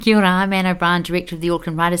Kia ora, I'm Anne O'Brien, Director of the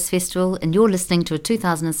Auckland Writers' Festival, and you're listening to a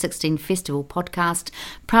 2016 festival podcast,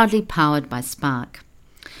 proudly powered by Spark.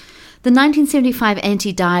 The 1975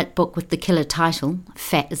 anti-diet book with the killer title,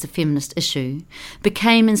 Fat is a Feminist Issue,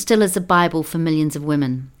 became and still is a Bible for millions of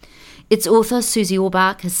women. Its author, Susie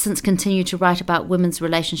Orbach, has since continued to write about women's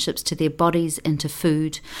relationships to their bodies and to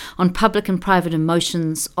food, on public and private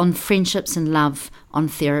emotions, on friendships and love, on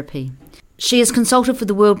therapy. She has consulted for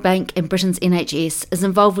the World Bank and Britain's NHS, is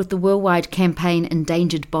involved with the worldwide campaign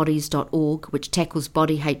EndangeredBodies.org, which tackles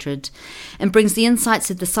body hatred, and brings the insights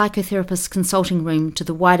of the Psychotherapist Consulting Room to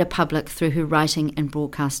the wider public through her writing and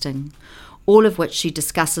broadcasting, all of which she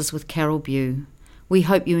discusses with Carol Bew. We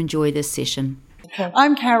hope you enjoy this session.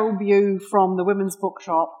 I'm Carol Bew from the Women's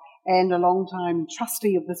Bookshop and a long-time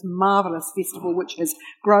trustee of this marvellous festival, which has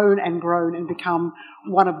grown and become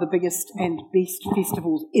one of the biggest and best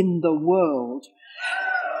festivals in the world.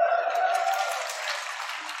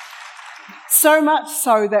 So much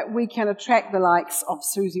so that we can attract the likes of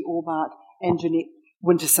Susie Orbach and Jeanette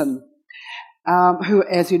Winterson, who,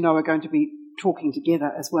 as you know, are going to be talking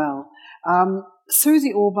together as well.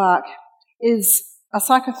 Susie Orbach is a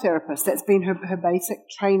psychotherapist. That's been her basic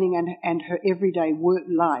training and her everyday work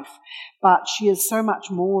life. But she is so much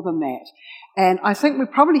more than that. And I think we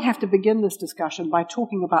probably have to begin this discussion by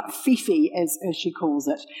talking about Fifi, as she calls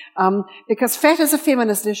it. Because Fat is a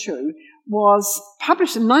Feminist Issue was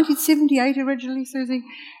published in 1978 originally, Susie.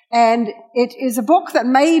 And it is a book that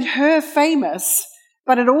made her famous,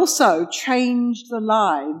 but it also changed the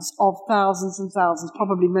lives of thousands and thousands,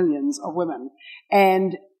 probably millions of women.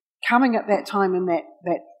 And coming at that time in that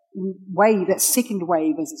wave, that second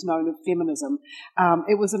wave, as it's known, of feminism,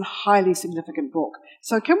 it was a highly significant book.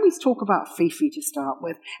 So can we talk about Fifi to start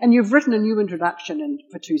with? And you've written a new introduction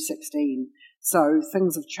for 2016, so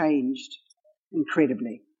things have changed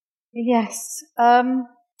incredibly. Yes. I've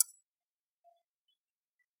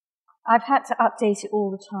had to update it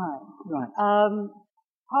all the time. Right.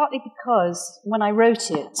 Partly because when I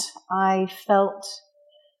wrote it, I felt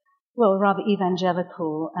rather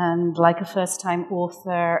evangelical and like a first-time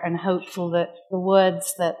author and hopeful that the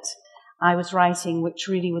words that I was writing, which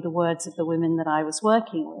really were the words of the women that I was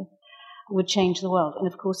working with, would change the world. And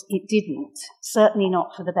of course it didn't, certainly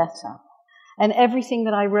not for the better. And everything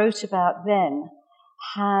that I wrote about then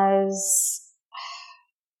has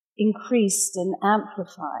increased and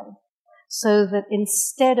amplified so that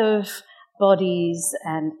instead of bodies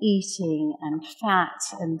and eating and fat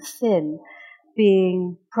and thin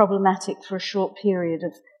being problematic for a short period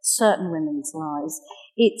of certain women's lives,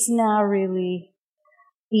 it's now really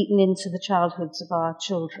eaten into the childhoods of our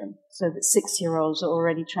children, so that 6-year-olds are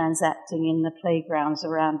already transacting in the playgrounds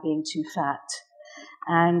around being too fat.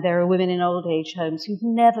 And there are women in old age homes who've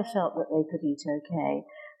never felt that they could eat okay,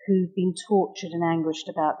 who've been tortured and anguished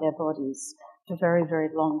about their bodies for a very, very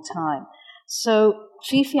long time. So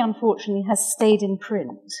Fifi, unfortunately, has stayed in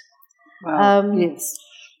print. Wow, yes.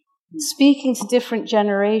 Speaking to different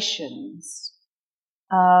generations,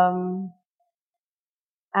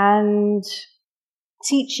 and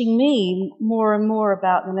teaching me more and more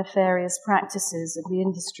about the nefarious practices of the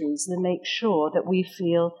industries that make sure that we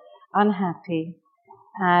feel unhappy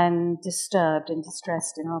and disturbed and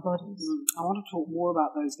distressed in our bodies. I want to talk more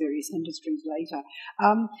about those various industries later.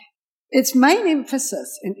 Its main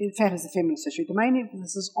emphasis, in Fat is a Feminist Issue, the main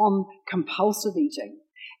emphasis is on compulsive eating.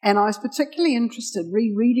 And I was particularly interested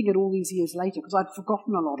rereading it all these years later because I'd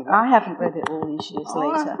forgotten a lot of it. I haven't read it all these years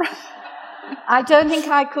later. I don't think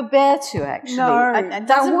I could bear to, actually. No. It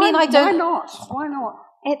doesn't mean I don't. Why not? Why not?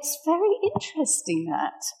 It's very interesting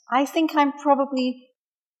that. I think I'm probably...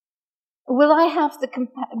 Will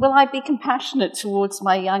I be compassionate towards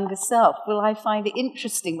my younger self? Will I find it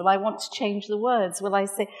interesting? Will I want to change the words? Will I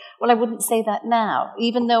say, I wouldn't say that now,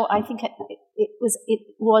 even though I think it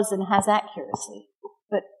was and has accuracy.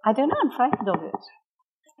 But I don't know, I'm frightened of it.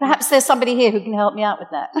 Perhaps there's somebody here who can help me out with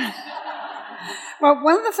that. Well,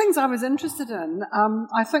 one of the things I was interested in,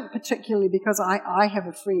 I think particularly because I have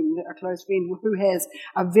a friend, a close friend, who has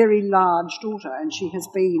a very large daughter, and she has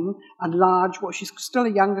been she's still a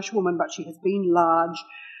youngish woman, but she has been large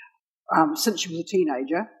since she was a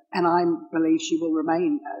teenager, and I believe she will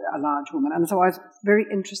remain a large woman. And so I was very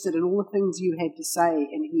interested in all the things you had to say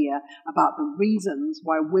in here about the reasons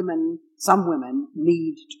why some women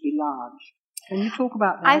need to be large. Can you talk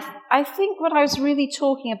about that? I think what I was really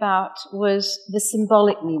talking about was the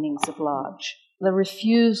symbolic meanings of large, the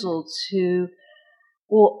refusal to,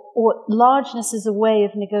 or largeness as a way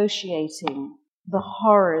of negotiating the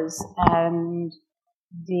horrors and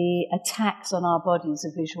the attacks on our bodies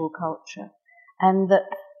of visual culture. And that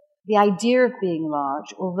the idea of being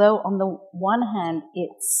large, although on the one hand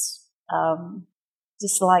it's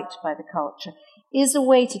disliked by the culture, is a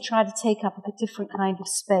way to try to take up a different kind of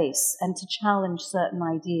space and to challenge certain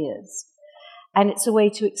ideas. And it's a way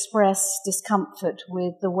to express discomfort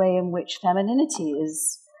with the way in which femininity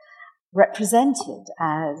is represented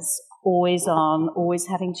as always on, always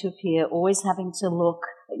having to appear, always having to look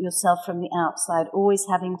at yourself from the outside, always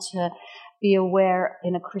having to be aware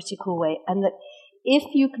in a critical way. And that if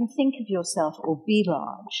you can think of yourself or be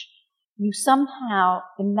large, you somehow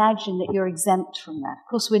imagine that you're exempt from that. Of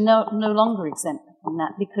course, we're no longer exempt from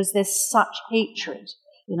that because there's such hatred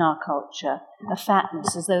in our culture of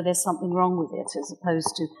fatness, as though there's something wrong with it, as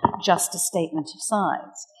opposed to just a statement of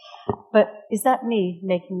size. But is that me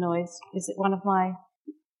making noise? Is it one of my...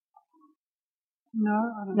 No,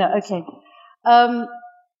 I don't No, okay.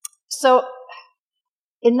 So,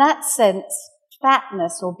 in that sense,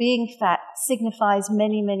 fatness or being fat signifies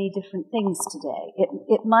many, many different things today.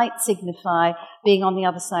 It might signify being on the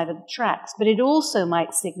other side of the tracks, but it also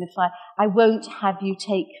might signify, I won't have you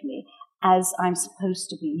take me as I'm supposed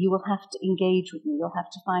to be. You will have to engage with me. You'll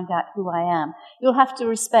have to find out who I am. You'll have to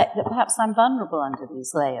respect that perhaps I'm vulnerable under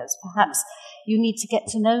these layers. Perhaps you need to get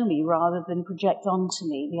to know me rather than project onto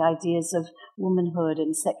me the ideas of womanhood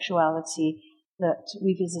and sexuality that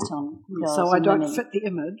we visit on girls. So I don't women. fit the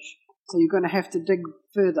image, so you're going to have to dig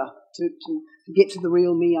further to get to the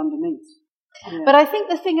real me underneath. Yeah. But I think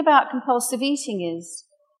the thing about compulsive eating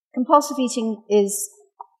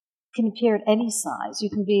can appear at any size. You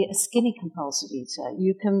can be a skinny compulsive eater.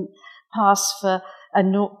 You can pass for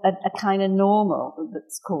a kind of normal,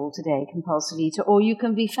 that's called today compulsive eater, or you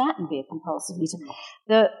can be fat and be a compulsive eater.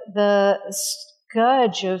 The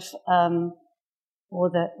scourge of or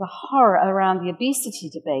the horror around the obesity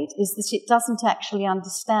debate is that it doesn't actually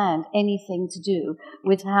understand anything to do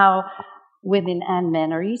with how women and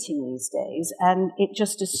men are eating these days, and it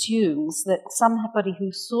just assumes that somebody who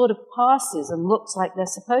sort of passes and looks like they're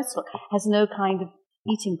supposed to look has no kind of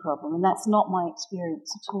eating problem, and that's not my experience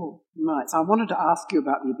at all. Right, so I wanted to ask you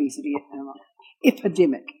about the obesity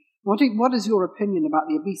epidemic. What is your opinion about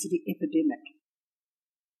the obesity epidemic?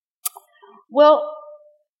 Well,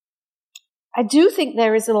 I do think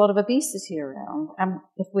there is a lot of obesity around, and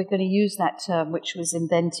if we're going to use that term, which was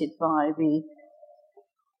invented by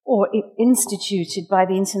or instituted by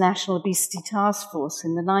the International Obesity Task Force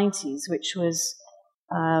in the 90s, which was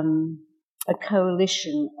a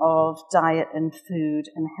coalition of diet and food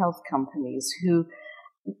and health companies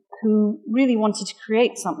who really wanted to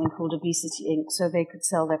create something called Obesity Inc. so they could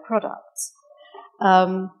sell their products.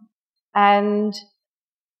 And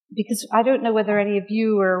because I don't know whether any of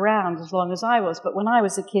you were around as long as I was, but when I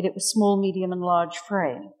was a kid, it was small, medium, and large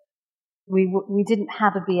frame. We didn't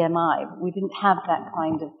have a BMI. We didn't have that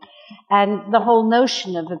kind of, and the whole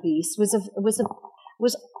notion of obese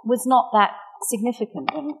was not that significant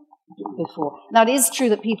before. Now it is true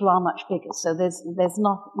that people are much bigger, so there's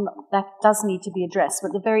not that does need to be addressed.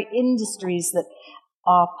 But the very industries that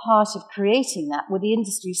are part of creating that were the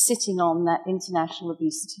industries sitting on that International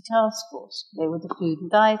Obesity Task Force. They were the food and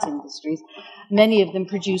diet industries, many of them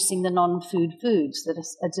producing the non-food foods that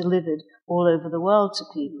are delivered all over the world to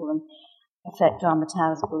people and affect our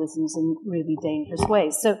metabolisms in really dangerous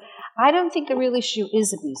ways. So I don't think the real issue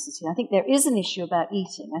is obesity. I think there is an issue about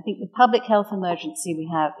eating. I think the public health emergency we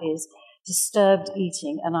have is disturbed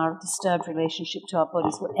eating and our disturbed relationship to our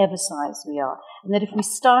bodies, whatever size we are. And that if we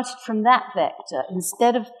started from that vector,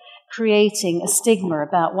 instead of creating a stigma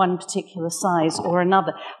about one particular size or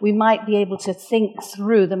another, we might be able to think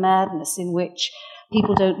through the madness in which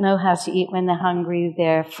people don't know how to eat when they're hungry,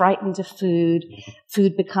 they're frightened of food,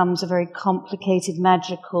 food becomes a very complicated,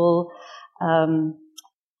 magical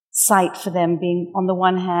sight for them, being on the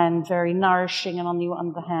one hand very nourishing and on the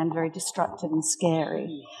other hand very destructive and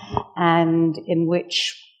scary, and in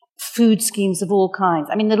which food schemes of all kinds.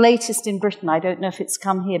 I mean, the latest in Britain, I don't know if it's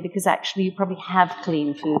come here because actually you probably have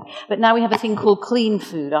clean food, but now we have a thing called clean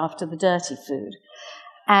food after the dirty food.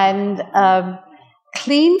 And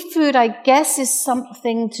clean food, I guess, is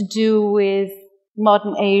something to do with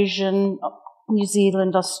modern Asian, New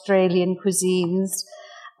Zealand, Australian cuisines,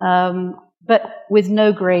 but with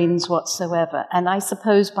no grains whatsoever. And I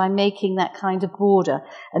suppose by making that kind of border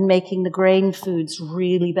and making the grain foods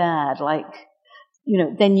really bad, like,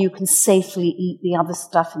 then you can safely eat the other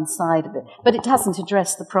stuff inside of it. But it doesn't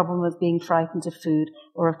address the problem of being frightened of food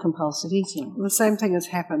or of compulsive eating. The same thing has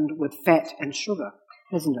happened with fat and sugar,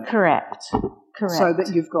 hasn't it? Correct. So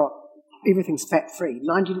that you've got everything's fat-free,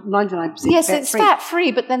 99% yes, fat-free. it's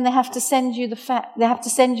fat-free, but then they have to send you the fat. They have to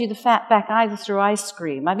send you the fat back either through ice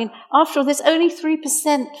cream. I mean, after all, there's only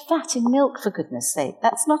 3% fat in milk, for goodness sake.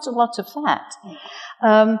 That's not a lot of fat.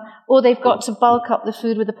 Or they've got to bulk up the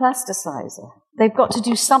food with a plasticizer. They've got to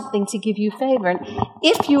do something to give you favour. And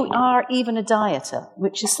if you are even a dieter,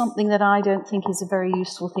 which is something that I don't think is a very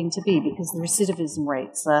useful thing to be, because the recidivism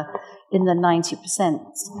rates are in the 90%.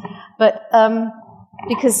 But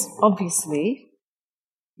because obviously,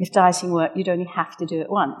 if dieting worked, you'd only have to do it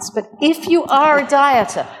once. But if you are a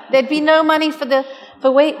dieter, there'd be no money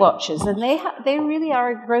for Weight Watchers, and they really are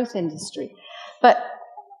a growth industry. But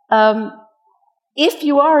if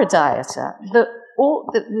you are a dieter, the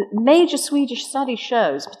major Swedish study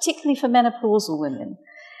shows, particularly for menopausal women,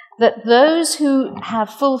 that those who have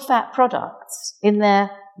full fat products in their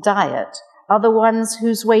diet are the ones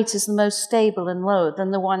whose weight is the most stable and low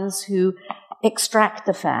than the ones who extract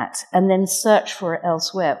the fat and then search for it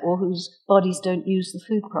elsewhere, or whose bodies don't use the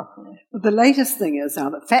food properly. But the latest thing is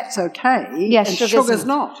now that fat's okay and sugar's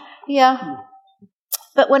not. Yeah.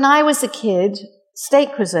 But when I was a kid,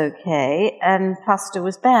 steak was okay and pasta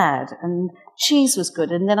was bad and cheese was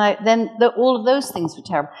good, and then all of those things were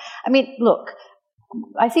terrible. I mean, look,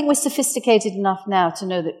 I think we're sophisticated enough now to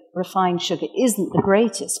know that refined sugar isn't the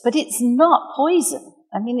greatest, but it's not poison.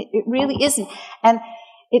 I mean, it really isn't. And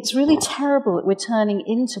it's really terrible that we're turning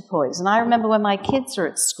into poison. I remember when my kids were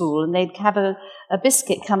at school and they'd have a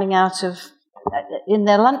biscuit coming out of in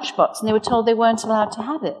their lunchbox, and they were told they weren't allowed to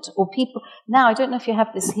have it. Or people now, I don't know if you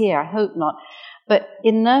have this here, I hope not, but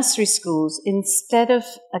in nursery schools, instead of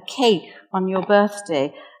a cake on your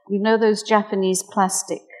birthday, you know those Japanese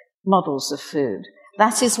plastic models of food?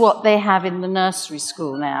 That is what they have in the nursery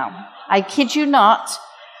school now. I kid you not.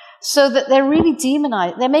 So that they're really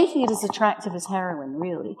demonizing, they're making it as attractive as heroin,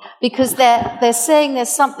 really, because they're saying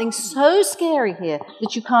there's something so scary here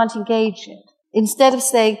that you can't engage in. Instead of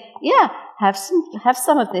saying, yeah, have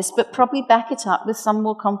some of this, but probably back it up with some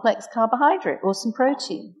more complex carbohydrate or some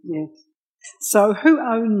protein. Yes. So who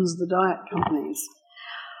owns the diet companies?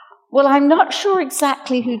 Well, I'm not sure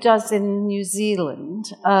exactly who does in New Zealand,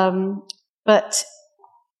 but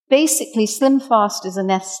basically SlimFast is a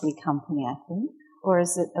Nestle company, I think. Or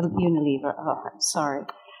is it a Unilever? Oh, I'm sorry.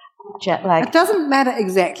 Jet lag. It doesn't matter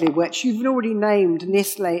exactly which. You've already named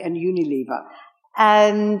Nestle and Unilever.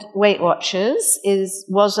 And Weight Watchers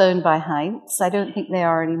was owned by Heinz. I don't think they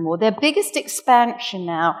are anymore. Their biggest expansion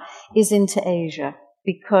now is into Asia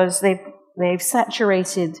because they've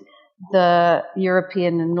saturated the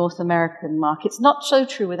European and North American markets. Not so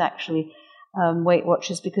true with actually Weight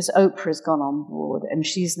Watchers because Oprah's gone on board and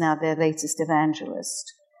she's now their latest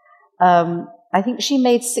evangelist. I think she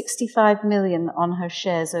made $65 million on her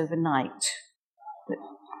shares overnight.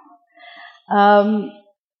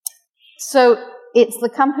 So it's the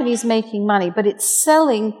company's making money, but it's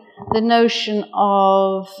selling the notion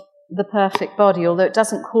of the perfect body, although it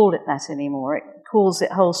doesn't call it that anymore. It calls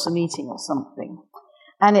it wholesome eating or something.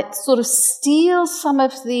 And it sort of steals some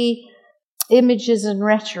of the images and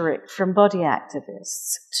rhetoric from body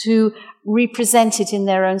activists to represent it in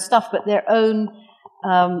their own stuff, but their own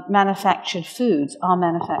manufactured foods are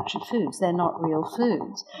manufactured foods. They're not real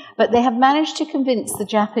foods. But they have managed to convince the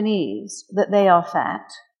Japanese that they are fat.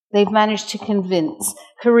 They've managed to convince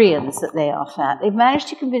Koreans that they are fat. They've managed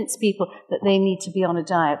to convince people that they need to be on a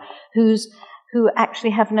diet who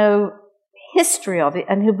actually have no history of it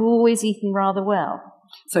and have always eaten rather well.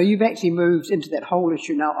 So you've actually moved into that whole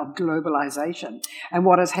issue now of globalization and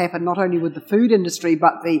what has happened not only with the food industry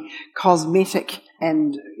but the cosmetic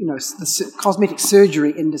and the cosmetic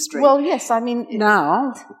surgery industry. Well, yes, I mean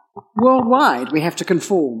now worldwide we have to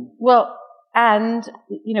conform. Well, and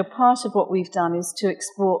part of what we've done is to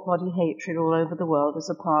export body hatred all over the world as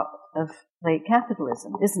a part of late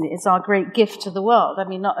capitalism, isn't it? It's our great gift to the world. I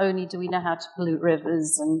mean, not only do we know how to pollute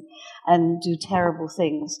rivers and do terrible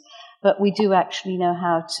things, but we do actually know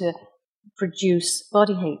how to produce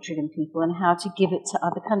body hatred in people and how to give it to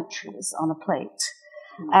other countries on a plate.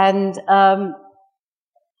 And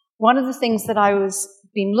one of the things that I was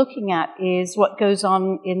been looking at is what goes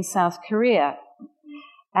on in South Korea.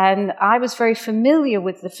 And I was very familiar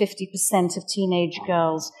with the 50% of teenage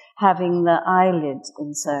girls having the eyelid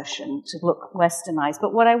insertion to look westernized.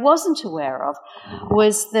 But what I wasn't aware of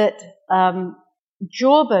was that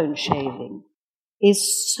jawbone shaving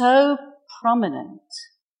is so prominent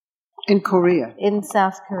in Korea, in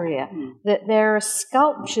South Korea, that there are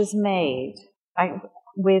sculptures made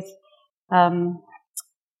with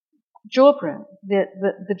jawbone,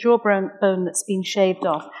 the jawbone that's been shaved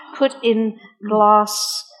off, put in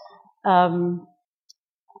glass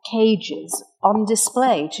cages on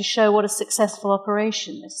display to show what a successful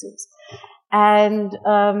operation this is. And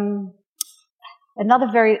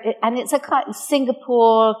and it's a kind of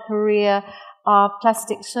Singapore, Korea,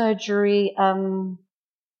 plastic surgery,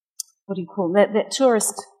 what do you call them? They're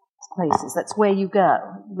tourist places. That's where you go.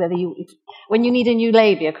 When you need a new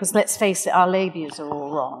labia, because let's face it, our labias are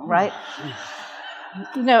all wrong, right?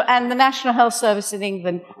 And the National Health Service in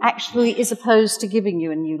England actually is opposed to giving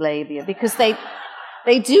you a new labia because they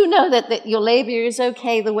do know that your labia is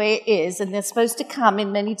okay the way it is, and they're supposed to come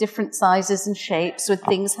in many different sizes and shapes with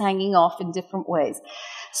things hanging off in different ways.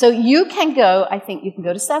 So you can go, I think you can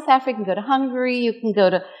go to South Africa, you can go to Hungary, you can go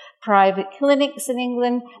to private clinics in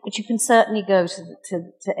England, but you can certainly go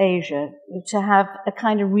to Asia to have a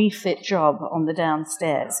kind of refit job on the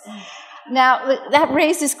downstairs. Now, that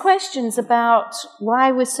raises questions about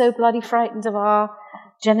why we're so bloody frightened of our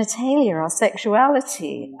genitalia, our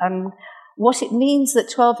sexuality, and what it means that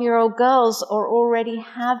 12-year-old girls are already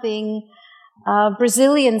having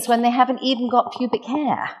Brazilians when they haven't even got pubic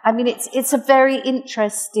hair. I mean, it's a very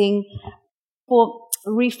interesting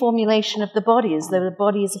reformulation of the body, as though the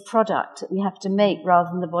body is a product that we have to make rather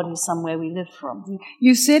than the body is somewhere we live from.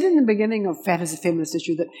 You said in the beginning of Fat as a Feminist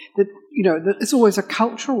Issue that it's always a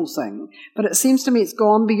cultural thing, but it seems to me it's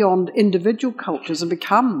gone beyond individual cultures and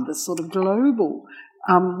become this sort of global.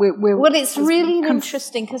 Well, it's really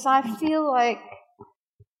interesting because I feel like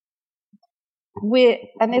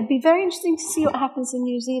and it'd be very interesting to see what happens in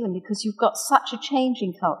New Zealand because you've got such a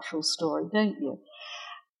changing cultural story, don't you?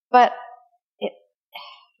 But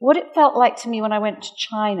what it felt like to me when I went to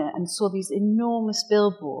China and saw these enormous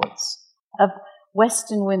billboards of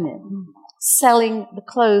Western women selling the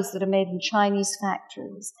clothes that are made in Chinese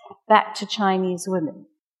factories back to Chinese women,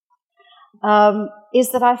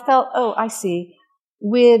 is that I felt, I see,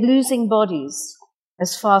 we're losing bodies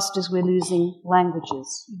as fast as we're losing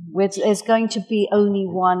languages. There's going to be only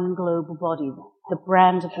one global body. The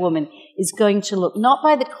brand of woman is going to look not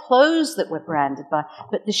by the clothes that we're branded by,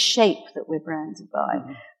 but the shape that we're branded by.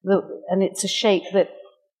 And it's a shape that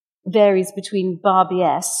varies between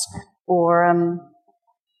Barbie-esque or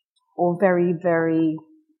very, very,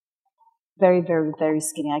 very, very, very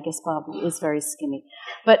skinny. I guess Barbie is very skinny.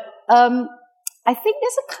 But I think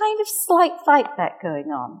there's a kind of slight fight back going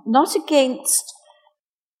on, not against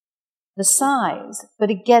the size, but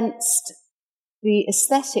against the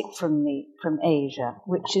aesthetic from Asia,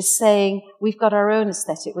 which is saying we've got our own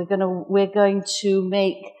aesthetic. We're going to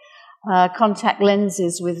make contact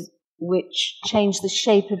lenses which change the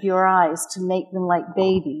shape of your eyes to make them like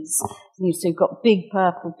babies. So you've got big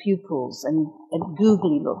purple pupils and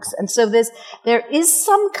googly looks, and so there is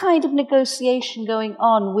some kind of negotiation going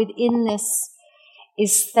on within this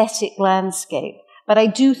aesthetic landscape. But I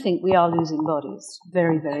do think we are losing bodies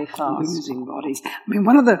very, very fast. Losing bodies. I mean,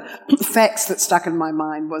 one of the facts that stuck in my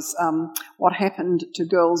mind was what happened to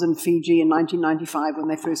girls in Fiji in 1995 when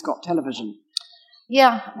they first got television.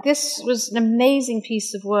 Yeah, this was an amazing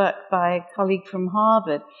piece of work by a colleague from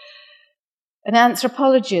Harvard, an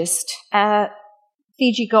anthropologist.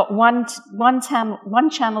 Fiji got one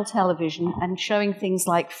channel television and showing things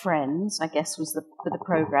like Friends, I guess was for the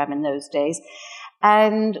program in those days.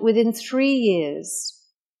 And within 3 years,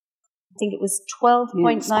 I think it was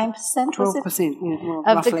 12.9%, 12%,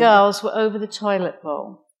 of the girls were over the toilet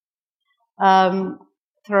bowl,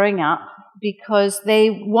 throwing up because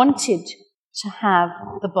they wanted to have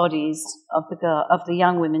the bodies of the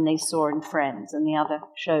young women they saw in Friends and the other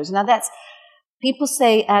shows. Now people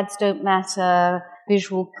say ads don't matter,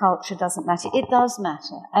 visual culture doesn't matter. It does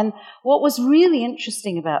matter. And what was really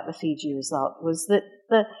interesting about the Fiji result was that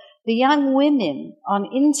the young women on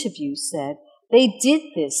interview said they did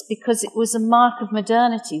this because it was a mark of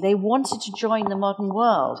modernity. They wanted to join the modern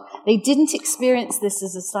world. They didn't experience this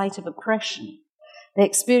as a site of oppression. They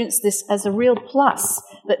experienced this as a real plus,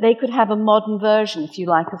 that they could have a modern version, if you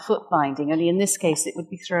like, of foot binding, only in this case it would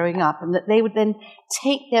be throwing up, and that they would then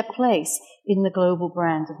take their place in the global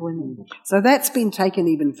brand of women. So that's been taken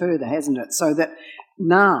even further, hasn't it? So that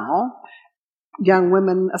now young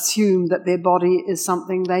women assume that their body is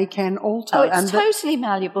something they can alter. Oh, it's totally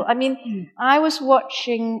malleable. I mean, I was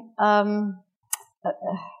watching some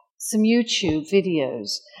YouTube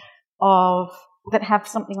videos that have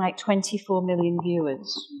something like 24 million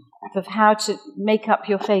viewers of how to make up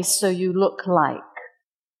your face so you look like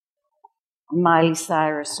Miley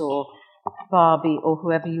Cyrus or Barbie or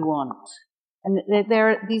whoever you want. And there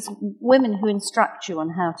are these women who instruct you on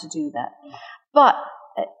how to do that. But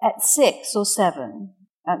at 6 or 7,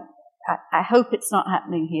 I hope it's not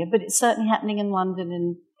happening here, but it's certainly happening in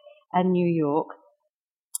London and New York,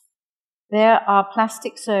 There are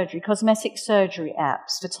plastic surgery, cosmetic surgery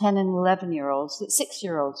apps for 10 and 11-year-olds that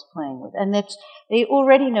 6-year-olds are playing with. And they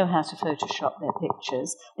already know how to Photoshop their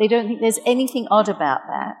pictures. They don't think there's anything odd about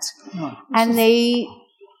that. No. And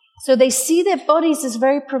so they see their bodies as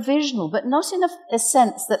very provisional, but not in a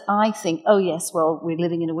sense that I think, oh yes, well, we're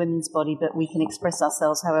living in a women's body, but we can express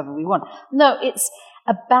ourselves however we want. No, it's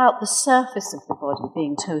about the surface of the body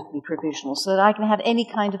being totally provisional, so that I can have any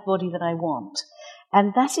kind of body that I want.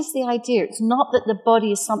 And that is the idea. It's not that the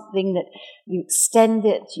body is something that you extend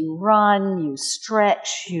it, you run, you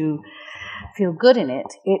stretch, you feel good in it.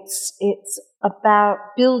 It's about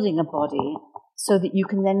building a body so that you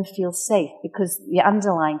can then feel safe, because the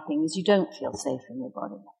underlying thing is you don't feel safe in your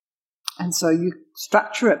body. And so you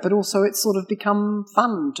structure it, but also it's sort of become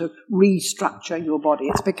fun to restructure your body.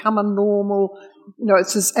 It's become a normal,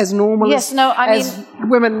 it's as normal as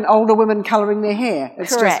older women colouring their hair.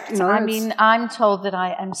 It's correct. Just, I'm told that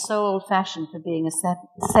I am so old-fashioned for being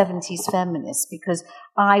a 70s feminist because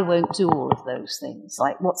I won't do all of those things.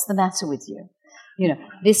 Like, what's the matter with you?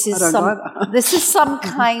 This is some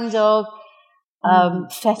kind of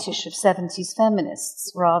fetish of 70s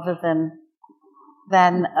feminists rather than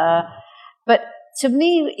but to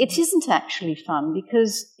me it isn't actually fun,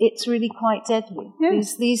 because it's really quite deadly.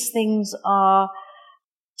 Yes. These things are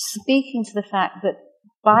speaking to the fact that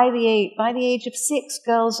by the age of 6,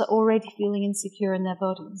 girls are already feeling insecure in their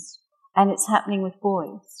bodies, and it's happening with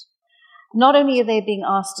boys. Not only are they being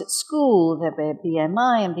asked at school their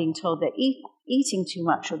BMI and being told they're eating too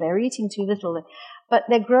much or they're eating too little, but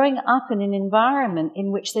they're growing up in an environment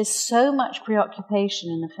in which there's so much preoccupation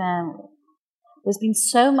in the family. There's been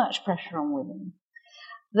so much pressure on women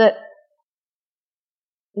that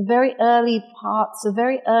the very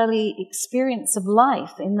early experience of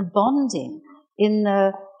life in the bonding,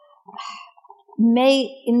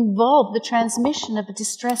 may involve the transmission of a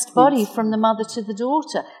distressed body from the mother to the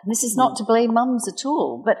daughter. And this is not to blame mums at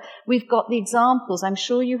all, but we've got the examples, I'm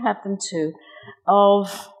sure you have them too,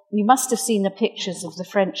 you must have seen the pictures of the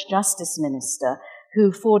French justice minister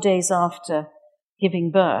who 4 days after giving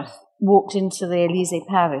birth walked into the Élysée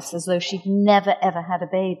Palace as though she'd never, ever had a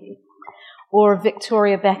baby. Or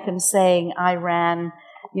Victoria Beckham saying, I ran,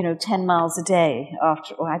 10 miles a day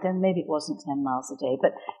after, or maybe it wasn't 10 miles a day,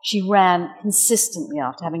 but she ran consistently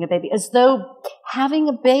after having a baby, as though having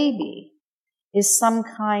a baby is some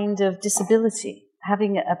kind of disability,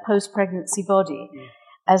 having a post-pregnancy body,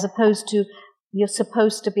 as opposed to you're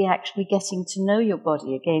supposed to be actually getting to know your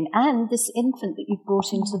body again, and this infant that you've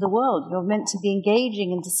brought into the world. You're meant to be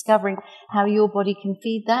engaging and discovering how your body can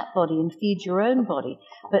feed that body and feed your own body.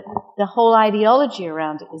 But the whole ideology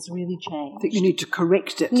around it has really changed. That you need to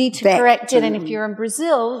correct it. And if you're in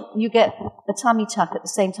Brazil, you get a tummy tuck at the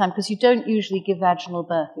same time, because you don't usually give vaginal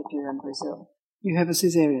birth if you're in Brazil. You have a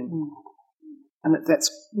cesarean. And that's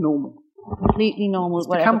normal. Completely normal. It's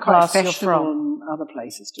become quite fashionable in other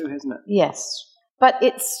places too, hasn't it? Yes. But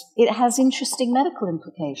it has interesting medical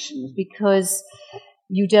implications, because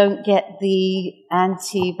you don't get the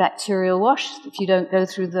antibacterial wash if you don't go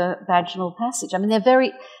through the vaginal passage. I mean, they're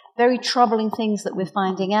very, very troubling things that we're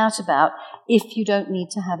finding out about if you don't need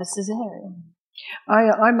to have a cesarean.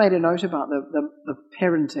 I made a note about the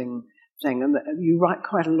parenting thing, and you write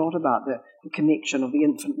quite a lot about the connection of the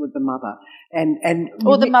infant with the mother,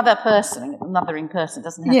 or the mother person, mothering person. It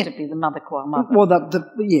doesn't have to be the mother qua mother. Well,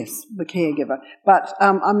 the caregiver. But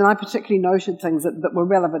I particularly noted things that were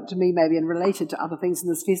relevant to me, maybe, and related to other things in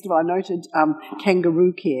this festival. I noted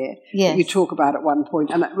kangaroo care that you talk about at one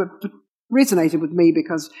point, and it resonated with me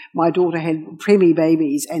because my daughter had preemie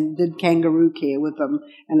babies and did kangaroo care with them,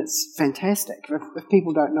 and it's fantastic. If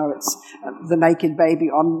people don't know, it's the naked baby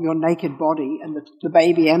on your naked body, and the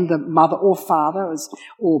baby and the mother or father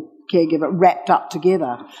or caregiver wrapped up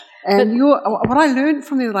together. And what I learned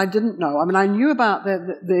from you that I didn't know, I mean, I knew about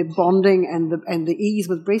the bonding and the ease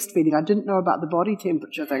with breastfeeding. I didn't know about the body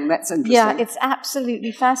temperature thing. That's interesting. Yeah, it's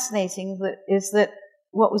absolutely fascinating. That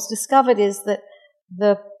what was discovered is that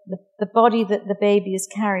the body that the baby is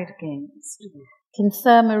carried against can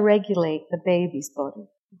thermoregulate the baby's body,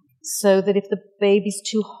 so that if the baby's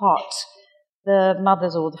too hot, the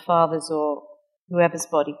mother's or the father's or whoever's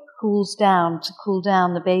body cools down to cool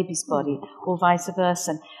down the baby's body, or vice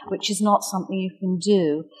versa, which is not something you can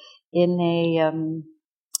do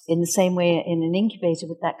in the same way in an incubator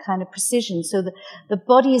with that kind of precision. So the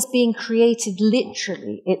body is being created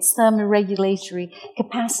literally. Its thermoregulatory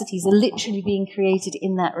capacities are literally being created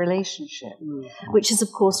in that relationship, which is,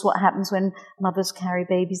 of course, what happens when mothers carry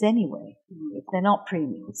babies anyway, if they're not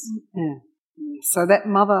preemies. Yeah. So that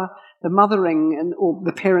the mothering or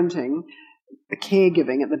the parenting the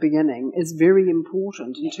caregiving at the beginning is very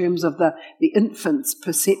important in terms of the infant's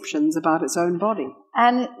perceptions about its own body.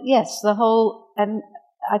 And yes, and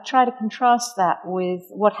I try to contrast that with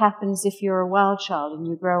what happens if you're a wild child and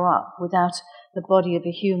you grow up without the body of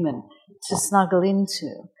a human to snuggle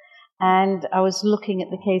into. And I was looking at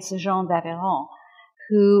the case of Jean d'Aveyrand,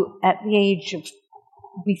 who at the age of,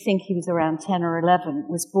 we think he was around 10 or 11,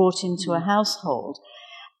 was brought into a household,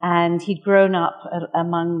 and he'd grown up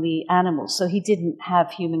among the animals, so he didn't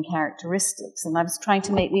have human characteristics. And I was trying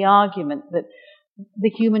to make the argument that the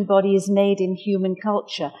human body is made in human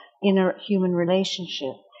culture, in a human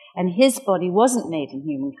relationship. And his body wasn't made in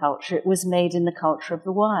human culture, it was made in the culture of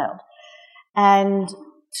the wild. And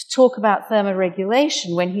to talk about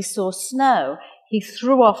thermoregulation, when he saw snow, he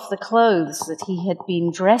threw off the clothes that he had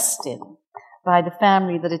been dressed in by the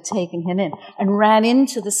family that had taken him in and ran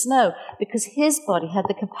into the snow because his body had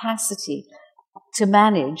the capacity to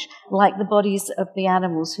manage like the bodies of the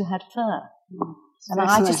animals who had fur. And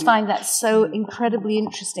I just find that so incredibly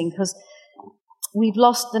interesting because we've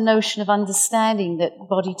lost the notion of understanding that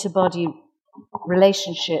body-to-body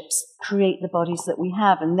relationships create the bodies that we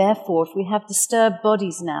have. And therefore, if we have disturbed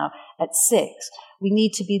bodies now at 6, we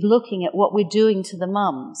need to be looking at what we're doing to the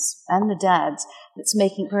mums and the dads that's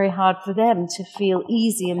making it very hard for them to feel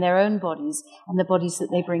easy in their own bodies and the bodies that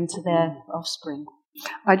they bring to their offspring.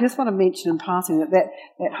 I just want to mention in passing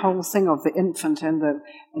that whole thing of the infant and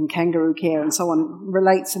kangaroo care and so on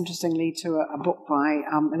relates interestingly to a book by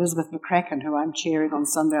Elizabeth McCracken, who I'm chairing on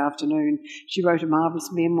Sunday afternoon. She wrote a marvellous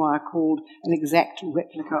memoir called An Exact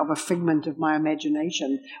Replica of a Figment of My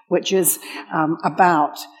Imagination, which is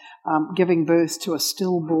about giving birth to a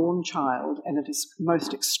stillborn child, and it is a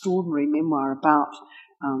most extraordinary memoir about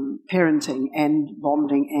parenting and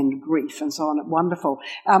bonding and grief and so on. Wonderful.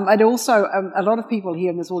 And also, a lot of people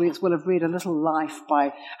here in this audience will have read A Little Life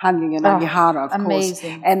by Hanya Nagihara, of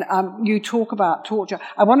amazing. course. And you talk about torture.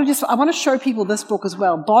 I want to show people this book as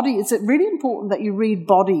well. Body. It's really important that you read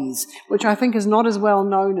Bodies, which I think is not as well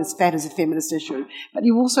known as Fat as a Feminist Issue. But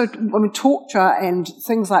you also, torture and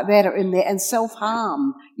things like that are in there, and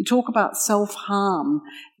self-harm. You talk about self-harm,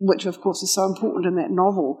 which of course is so important in that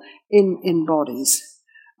novel, in Bodies.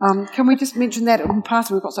 Can we just mention that in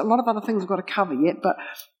passing? We've got a lot of other things we've got to cover yet, but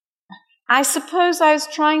I suppose I was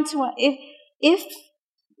trying to, if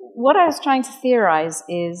what I was trying to theorize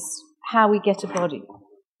is how we get a body.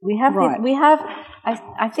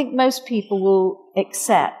 I think most people will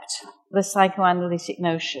accept the psychoanalytic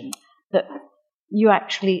notion that you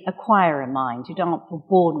actually acquire a mind. You aren't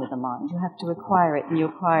born with a mind. You have to acquire it, and you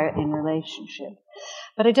acquire it in relationship.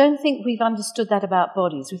 But I don't think we've understood that about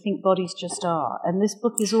bodies. We think bodies just are. And this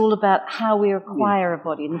book is all about how we acquire a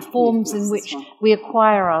body and the forms in which we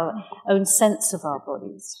acquire our own sense of our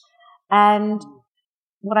bodies. And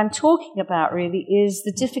what I'm talking about really is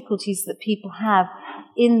the difficulties that people have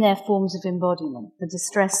in their forms of embodiment, the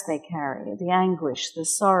distress they carry, the anguish, the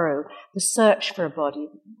sorrow, the search for a body.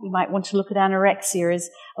 You might want to look at anorexia as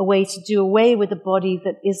a way to do away with a body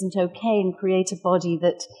that isn't okay and create a body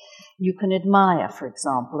that you can admire, for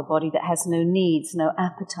example, a body that has no needs, no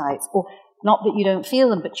appetites, or not that you don't feel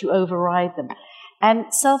them, but you override them.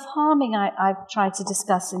 And self-harming I've tried to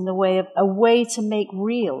discuss in the way of a way to make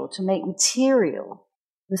real, to make material,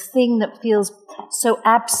 the thing that feels so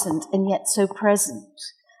absent and yet so present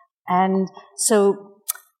and so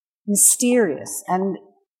mysterious. And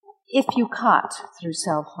if you cut through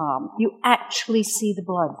self-harm, you actually see the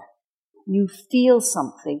blood. You feel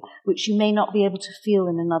something which you may not be able to feel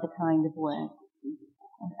in another kind of way.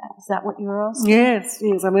 Is that what you were asking? Yes.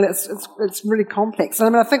 I mean, it's really complex.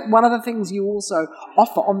 And I think one of the things you also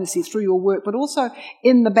offer, obviously through your work, but also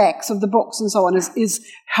in the backs of the books and so on, is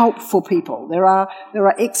help for people. There are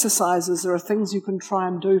exercises, there are things you can try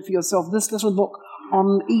and do for yourself. This little book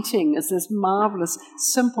on eating is this marvellous,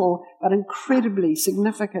 simple, but incredibly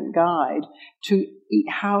significant guide to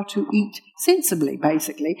how to eat sensibly,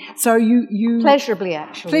 basically. So you pleasurably,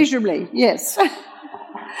 actually. Pleasurably, yes.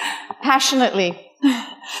 Passionately.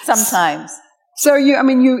 Sometimes. So you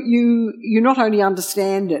not only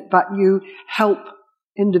understand it, but you help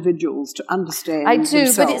individuals to understand I do,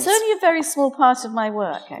 themselves. But it's only a very small part of my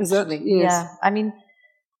work, actually. Is it? Yes. Yeah. I mean,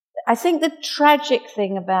 I think the tragic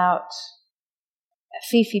thing about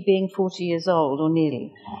Fifi being 40 years old, or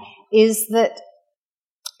nearly, is that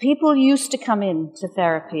people used to come into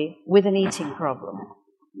therapy with an eating problem.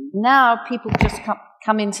 Now people just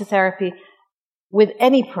come into therapy with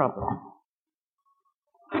any problem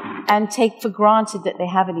and take for granted that they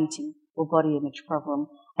have an eating or body image problem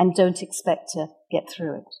and don't expect to get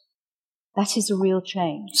through it. That is a real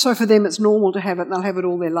change. So for them it's normal to have it, and they'll have it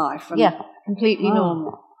all their life. Yeah, completely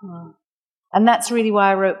normal. And that's really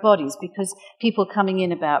why I wrote Bodies, because people coming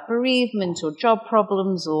in about bereavement or job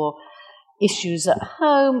problems or issues at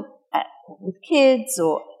home with kids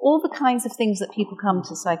or all the kinds of things that people come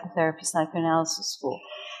to psychotherapy, psychoanalysis for.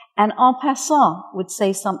 And en passant would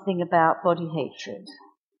say something about body hatred.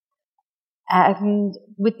 And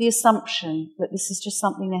with the assumption that this is just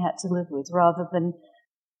something they had to live with, rather than,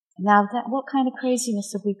 now that, what kind of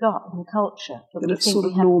craziness have we got in the culture? That it's sort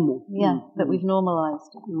of normal. Yeah, that we've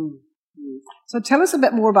normalised it. Mm. Mm. So tell us a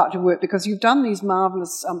bit more about your work, because you've done these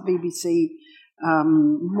marvellous BBC,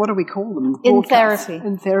 what do we call them? In therapy.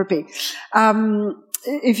 In therapy.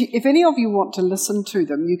 If any of you want to listen to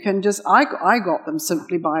them, you can just, I got them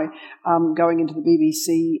simply by going into the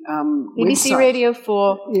BBC BBC website. Radio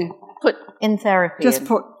 4, yeah. Put In Therapy. I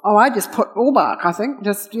just put Orbach, I think.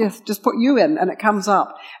 Just put you in, and it comes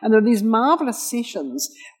up. And there are these marvellous sessions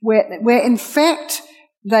where in fact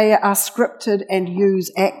they are scripted and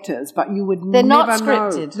use actors, but you would They're never not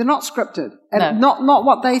scripted. know. They're not scripted. And No. not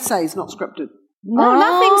what they say is not scripted. No,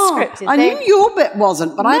 nothing's scripted. I knew your bit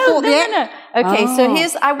wasn't, but I thought No. Okay,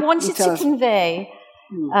 so I wanted to Tell us. convey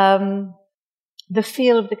the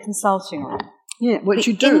feel of the consulting room. Yeah, which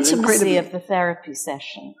you do. The intimacy incredibly. of the therapy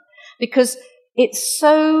session. Because it's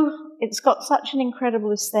got such an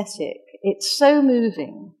incredible aesthetic. It's so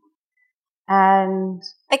moving. And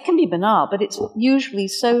it can be banal, but it's usually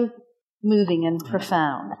so moving and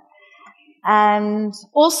profound. And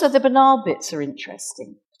also the banal bits are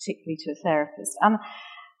interesting, particularly to a therapist.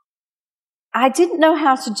 I didn't know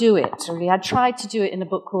how to do it, really. I tried to do it in a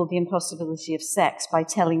book called The Impossibility of Sex by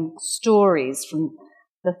telling stories from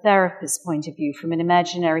the therapist's point of view, from an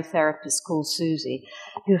imaginary therapist called Susie,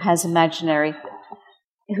 who's an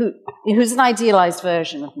idealized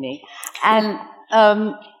version of me, and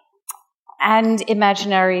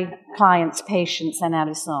imaginary clients, patients, and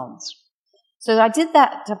adolescents. So I did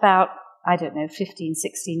that about, 15,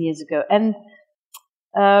 16 years ago. And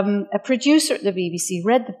a producer at the BBC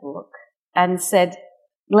read the book and said,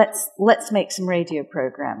 let's make some radio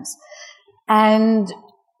programs. And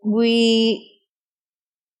we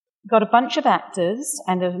got a bunch of actors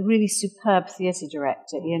and a really superb theatre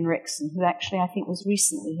director, Ian Rickson, who actually I think was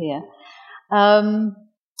recently here,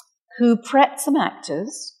 who prepped some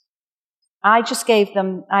actors. I gave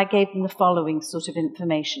them the following sort of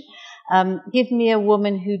information. Give me a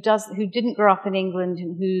woman who didn't grow up in England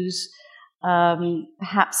and who's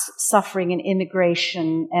perhaps suffering an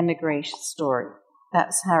emigration story.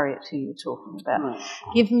 That's Harriet who you're talking about. Right.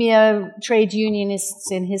 Give me a trade unionist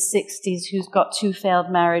in his 60s who's got 2 failed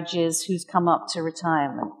marriages, who's come up to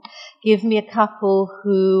retirement. Give me a couple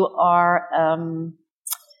who are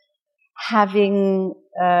having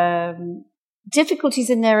difficulties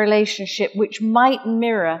in their relationship which might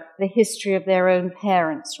mirror the history of their own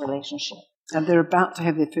parents' relationship. And they're about to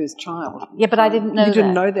have their first child. Yeah, but I didn't know that. You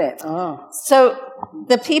didn't know that? Oh. So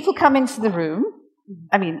the people come into the room.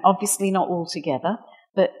 I mean, obviously not all together,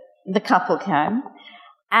 but the couple can.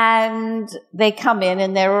 And they come in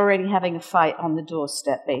and they're already having a fight on the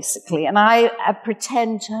doorstep, basically. And I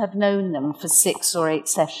pretend to have known them for 6 or 8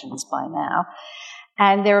 sessions by now.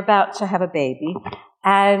 And they're about to have a baby.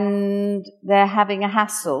 And they're having a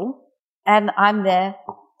hassle. And I'm there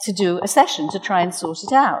to do a session to try and sort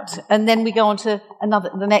it out. And then we go on to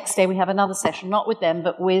the next day we have another session, not with them,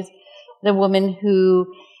 but with the woman who,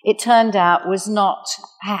 it turned out,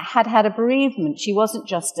 had a bereavement. She wasn't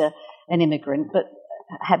just an immigrant, but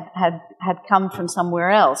had come from somewhere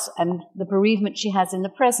else. And the bereavement she has in the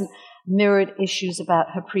present mirrored issues about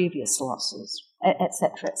her previous losses, et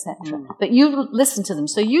cetera, et cetera. But you listened to them,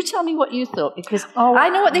 so you tell me what you thought, because I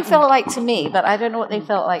know what they felt like to me, but I don't know what they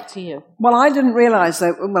felt like to you. Well, I didn't realise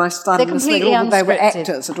that when I started listening that they were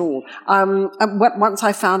actors at all. Once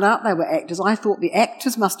I found out they were actors, I thought the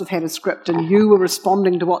actors must have had a script and you were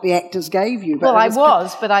responding to what the actors gave you. But I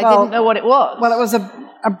didn't know what it was. Well, it was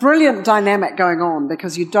a brilliant dynamic going on,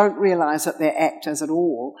 because you don't realise that they're actors at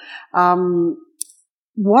all.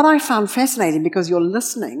 What I found fascinating, because you're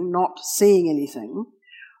listening, not seeing anything,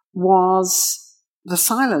 was the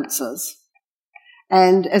silences.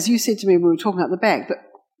 And as you said to me when we were talking at the back, that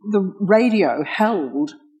the radio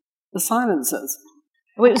held the silences.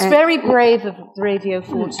 Well, it was very brave of Radio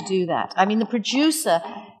 4 to do that. I mean, the producer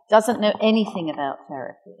doesn't know anything about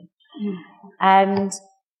therapy. And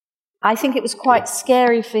I think it was quite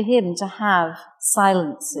scary for him to have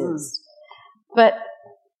silences. But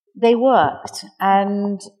they worked,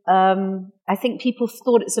 and I think people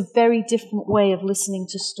thought it's a very different way of listening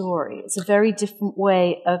to story. It's a very different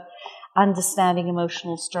way of understanding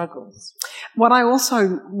emotional struggles. What I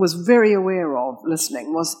also was very aware of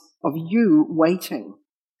listening was of you waiting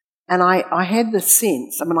And I had this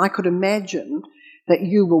sense, I could imagine that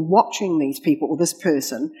you were watching these people, or this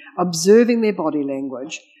person, observing their body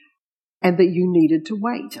language, and that you needed to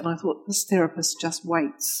wait. And I thought, this therapist just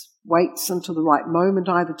waits until the right moment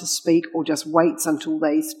either to speak or just waits until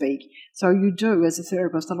they speak. So you do, as a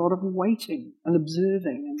therapist, a lot of waiting and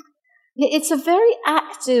observing. It's a very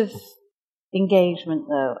active engagement,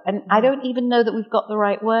 though, and I don't even know that we've got the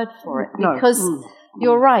right word for it, because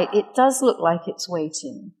you're right, it does look like it's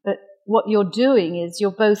waiting, but what you're doing is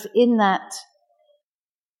you're both in that,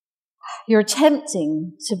 you're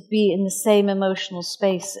attempting to be in the same emotional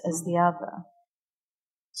space as the other.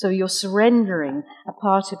 So you're surrendering a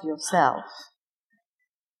part of yourself.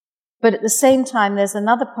 But at the same time, there's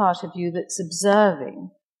another part of you that's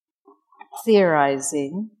observing,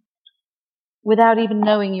 theorizing, without even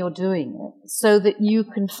knowing you're doing it, so that you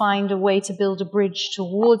can find a way to build a bridge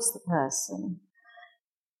towards the person.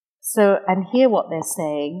 So, and hear what they're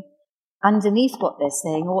saying, underneath what they're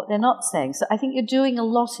saying or what they're not saying. So I think you're doing a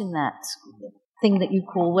lot in that thing that you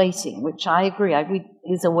call waiting, which I agree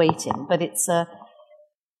is a waiting, but it's a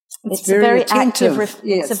very attentive. active.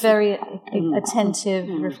 It's a very attentive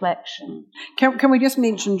reflection. Can we just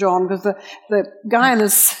mention John, because the guy in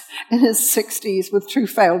his 60s with 2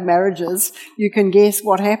 failed marriages, you can guess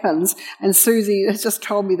what happens. And Susie has just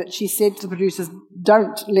told me that she said to the producers,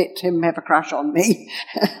 "Don't let him have a crush on me."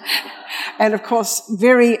 And of course,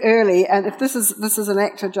 very early, and if this is an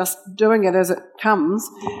actor just doing it as it comes,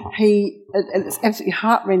 it's absolutely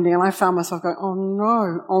heartrending. And I found myself going, "Oh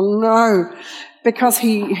no." Because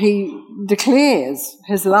he declares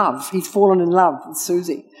his love. He's fallen in love with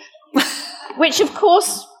Susie. Which, of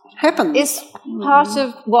course, happens. Is part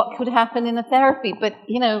of what could happen in a therapy. But,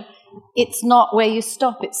 it's not where you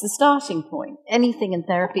stop. It's the starting point. Anything in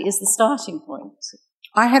therapy is the starting point.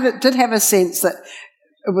 I did have a sense that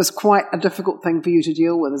it was quite a difficult thing for you to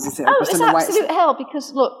deal with as a therapist. Oh, it's absolute hell,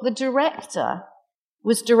 because, look, the director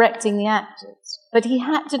was directing the actors, but he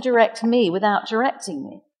had to direct me without directing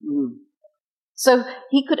me. So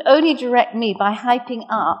he could only direct me by hyping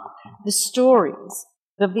up the stories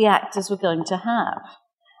that the actors were going to have.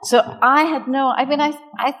 So I had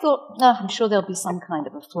I thought, no, I'm sure there'll be some kind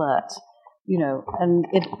of a flirt, and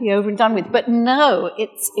it'll be over and done with. But no,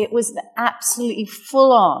 it was absolutely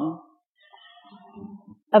full-on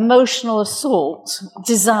emotional assault,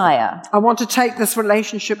 desire. I want to take this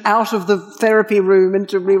relationship out of the therapy room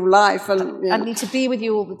into real life. I need to be with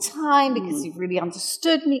you all the time because you've really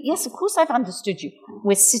understood me. Yes, of course I've understood you.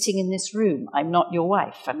 We're sitting in this room. I'm not your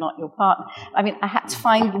wife. I'm not your partner. I had to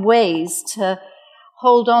find ways to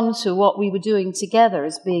hold on to what we were doing together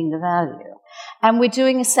as being the value. And we're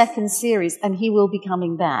doing a second series, and he will be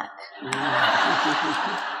coming back.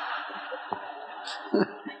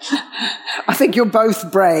 I think you're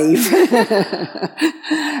both brave.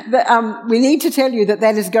 We need to tell you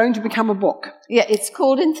that is going to become a book. Yeah, it's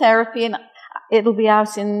called In Therapy, and it'll be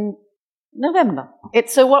out in November.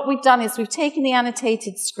 So what we've done is we've taken the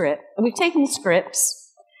annotated script, and we've taken the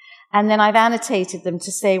scripts, and then I've annotated them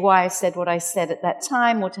to say why I said what I said at that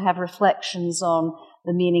time, or to have reflections on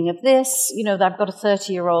the meaning of this. I've got a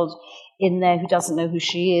 30-year-old in there who doesn't know who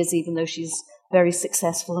she is, even though she's very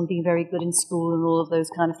successful and being very good in school and all of those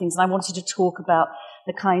kind of things. And I wanted to talk about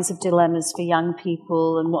the kinds of dilemmas for young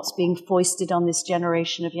people and what's being foisted on this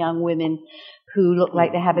generation of young women who look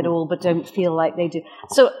like they have it all but don't feel like they do.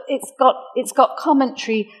 So it's got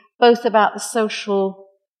commentary both about the social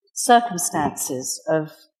circumstances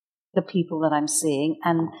of the people that I'm seeing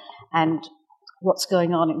and what's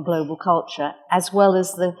going on in global culture, as well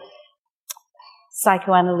as the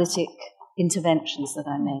psychoanalytic interventions that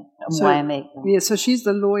I make and why I make them. Yeah, so she's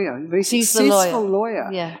the lawyer, very successful lawyer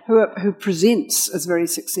yeah. who presents as very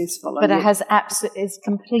successful. But has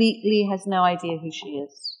no idea who she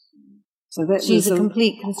is. So she's a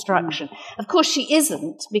complete construction. Of course she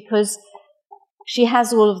isn't, because she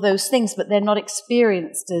has all of those things, but they're not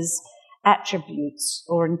experienced as attributes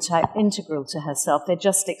or integral to herself. They're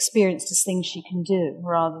just experienced as things she can do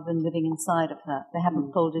rather than living inside of her. They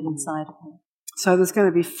haven't folded inside of her. So there's going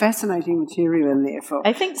to be fascinating material in there for...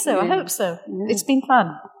 I think so. Yeah. I hope so. Yeah. It's been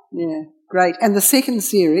fun. Yeah, great. And the second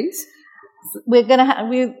series? We're going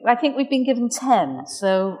to I think we've been given 10.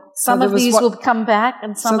 So some of these will come back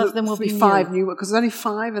and some of them will be 5 new. Because there's only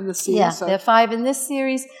 5 in the series. Yeah, there are 5 in this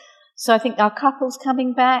series. So I think our couple's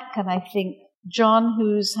coming back, and I think John,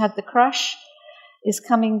 who's had the crush, is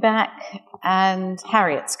coming back, and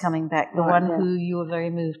Harriet's coming back, the one who you were very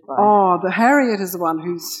moved by. Oh, the Harriet is the one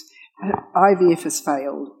whose IVF has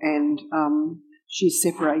failed, and she's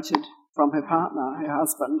separated from her partner, her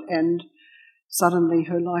husband, and suddenly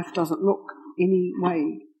her life doesn't look any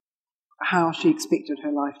way how she expected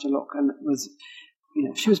her life to look, and it was,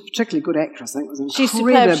 she was a particularly good actress. I think it was She's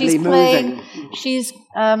incredibly superb. moving. She's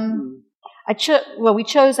we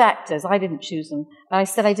chose actors. I didn't choose them. I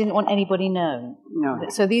said I didn't want anybody known. No.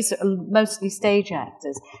 So these are mostly stage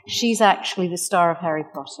actors. She's actually the star of Harry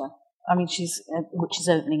Potter. I mean, which is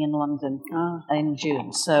opening in London in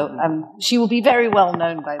June. So she will be very well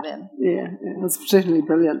known by then. Yeah, it was certainly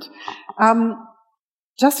brilliant.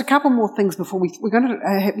 Just a couple more things before we're going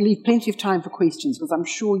to leave plenty of time for questions, because I'm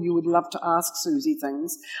sure you would love to ask Susie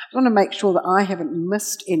things. I want to make sure that I haven't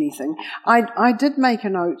missed anything. I did make a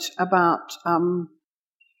note about.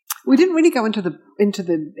 We didn't really go into the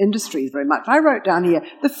industries very much. I wrote down here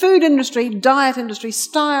the food industry, diet industry,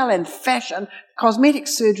 style and fashion, cosmetic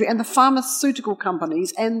surgery, and the pharmaceutical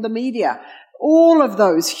companies and the media. All of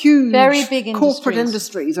those huge, very big corporate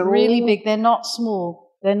industries are really big. They're not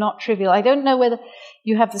small. They're not trivial. I don't know whether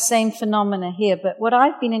you have the same phenomena here, but what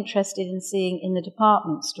I've been interested in seeing in the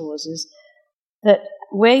department stores is that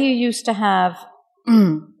where you used to have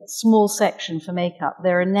a small section for makeup,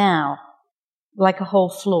 there are now like a whole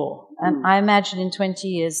floor. And I imagine in 20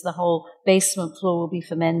 years the whole basement floor will be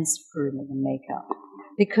for men's grooming and makeup.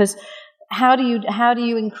 Because how do you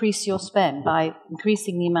increase your spend? By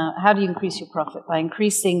increasing the amount. How do you increase your profit? By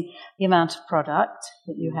increasing the amount of product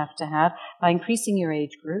that you have to have, by increasing your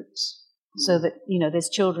age groups, so that there's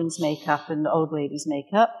children's makeup and old ladies'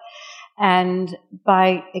 makeup, and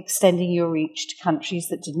by extending your reach to countries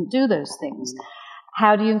that didn't do those things.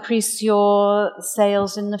 How do you increase your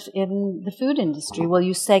sales in the food industry? Well,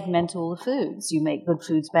 you segment all the foods. You make good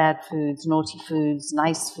foods, bad foods, naughty foods,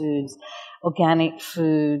 nice foods, organic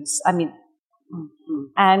foods. I mean,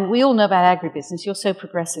 and we all know about agribusiness. You're so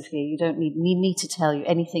progressive here. You don't need me to tell you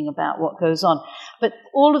anything about what goes on. But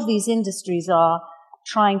all of these industries are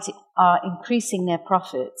increasing their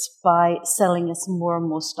profits by selling us more and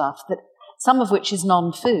more stuff, that some of which is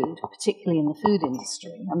non-food, particularly in the food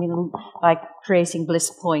industry. I mean, by creating bliss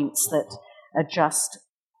points that are just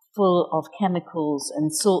full of chemicals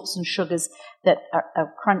and salts and sugars that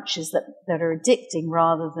are crunches that are addicting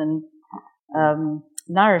rather than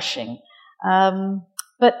nourishing.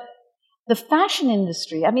 But the fashion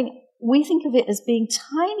industry, I mean, we think of it as being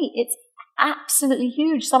tiny. It's absolutely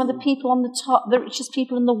huge. Some of the people on the top, the richest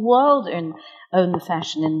people in the world own the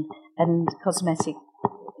fashion and cosmetic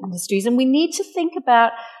industries. And we need to think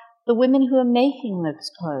about the women who are making those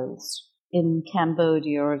clothes in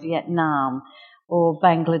Cambodia or Vietnam or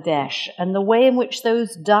Bangladesh, and the way in which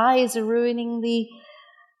those dyes are ruining the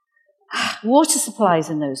water supplies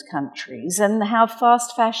in those countries, and how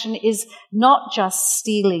fast fashion is not just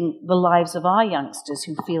stealing the lives of our youngsters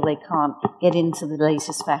who feel they can't get into the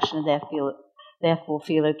latest fashion and therefore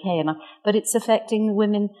feel okay enough, but it's affecting the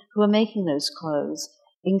women who are making those clothes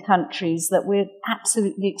in countries that we're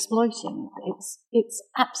absolutely exploiting. It's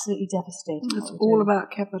absolutely devastating. It's all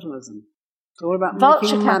about capitalism. It's all about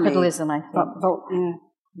vulture making money. Capitalism, I think.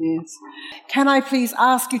 Yes. Can I please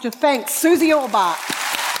ask you to thank Susie Orbach?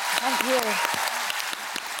 Thank you.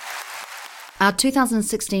 Our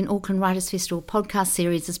 2016 Auckland Writers' Festival podcast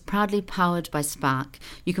series is proudly powered by Spark.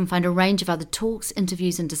 You can find a range of other talks,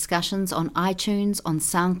 interviews and discussions on iTunes, on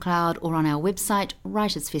SoundCloud or on our website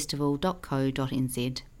writersfestival.co.nz.